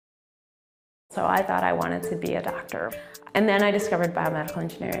So I thought I wanted to be a doctor. And then I discovered biomedical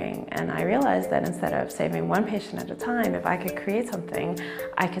engineering, and I realized that instead of saving one patient at a time, if I could create something,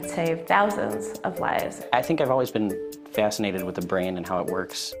 I could save thousands of lives. I think I've always been fascinated with the brain and how it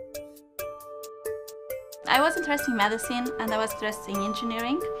works. I was interested in medicine and I was interested in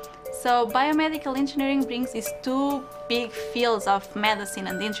engineering. So biomedical engineering brings these two big fields of medicine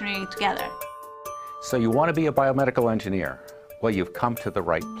and engineering together. So you want to be a biomedical engineer? Well, you've come to the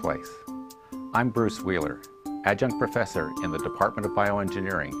right place. I'm Bruce Wheeler, adjunct professor in the Department of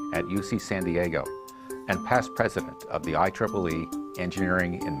Bioengineering at UC San Diego and past president of the IEEE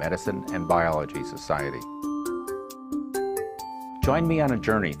Engineering in Medicine and Biology Society. Join me on a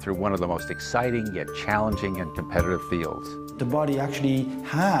journey through one of the most exciting yet challenging and competitive fields. The body actually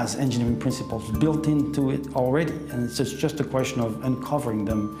has engineering principles built into it already, and it's just a question of uncovering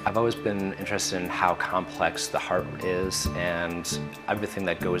them. I've always been interested in how complex the heart is and everything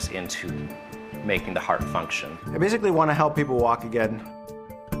that goes into making the heart function. I basically want to help people walk again.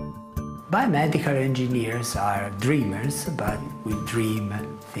 Biomedical engineers are dreamers, but we dream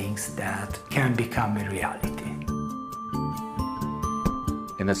things that can become a reality.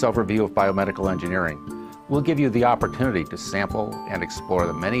 In this overview of biomedical engineering, we'll give you the opportunity to sample and explore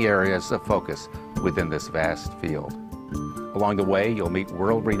the many areas of focus within this vast field. Along the way, you'll meet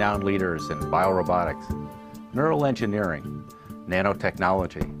world-renowned leaders in biorobotics, neural engineering,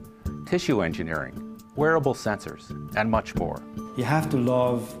 nanotechnology, tissue engineering, wearable sensors, and much more. You have to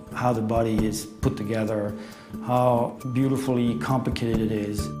love how the body is put together, how beautifully complicated it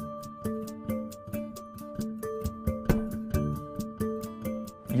is.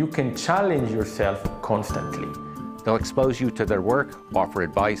 You can challenge yourself constantly. They'll expose you to their work, offer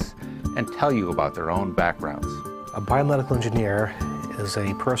advice, and tell you about their own backgrounds. A biomedical engineer is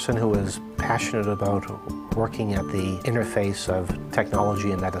a person who is passionate about working at the interface of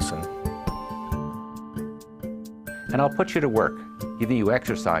technology and medicine. And I'll put you to work, giving you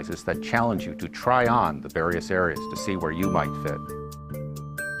exercises that challenge you to try on the various areas to see where you might fit.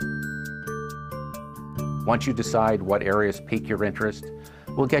 Once you decide what areas pique your interest,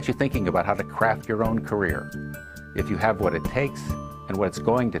 we'll get you thinking about how to craft your own career, if you have what it takes and what it's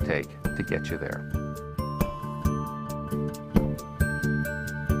going to take to get you there.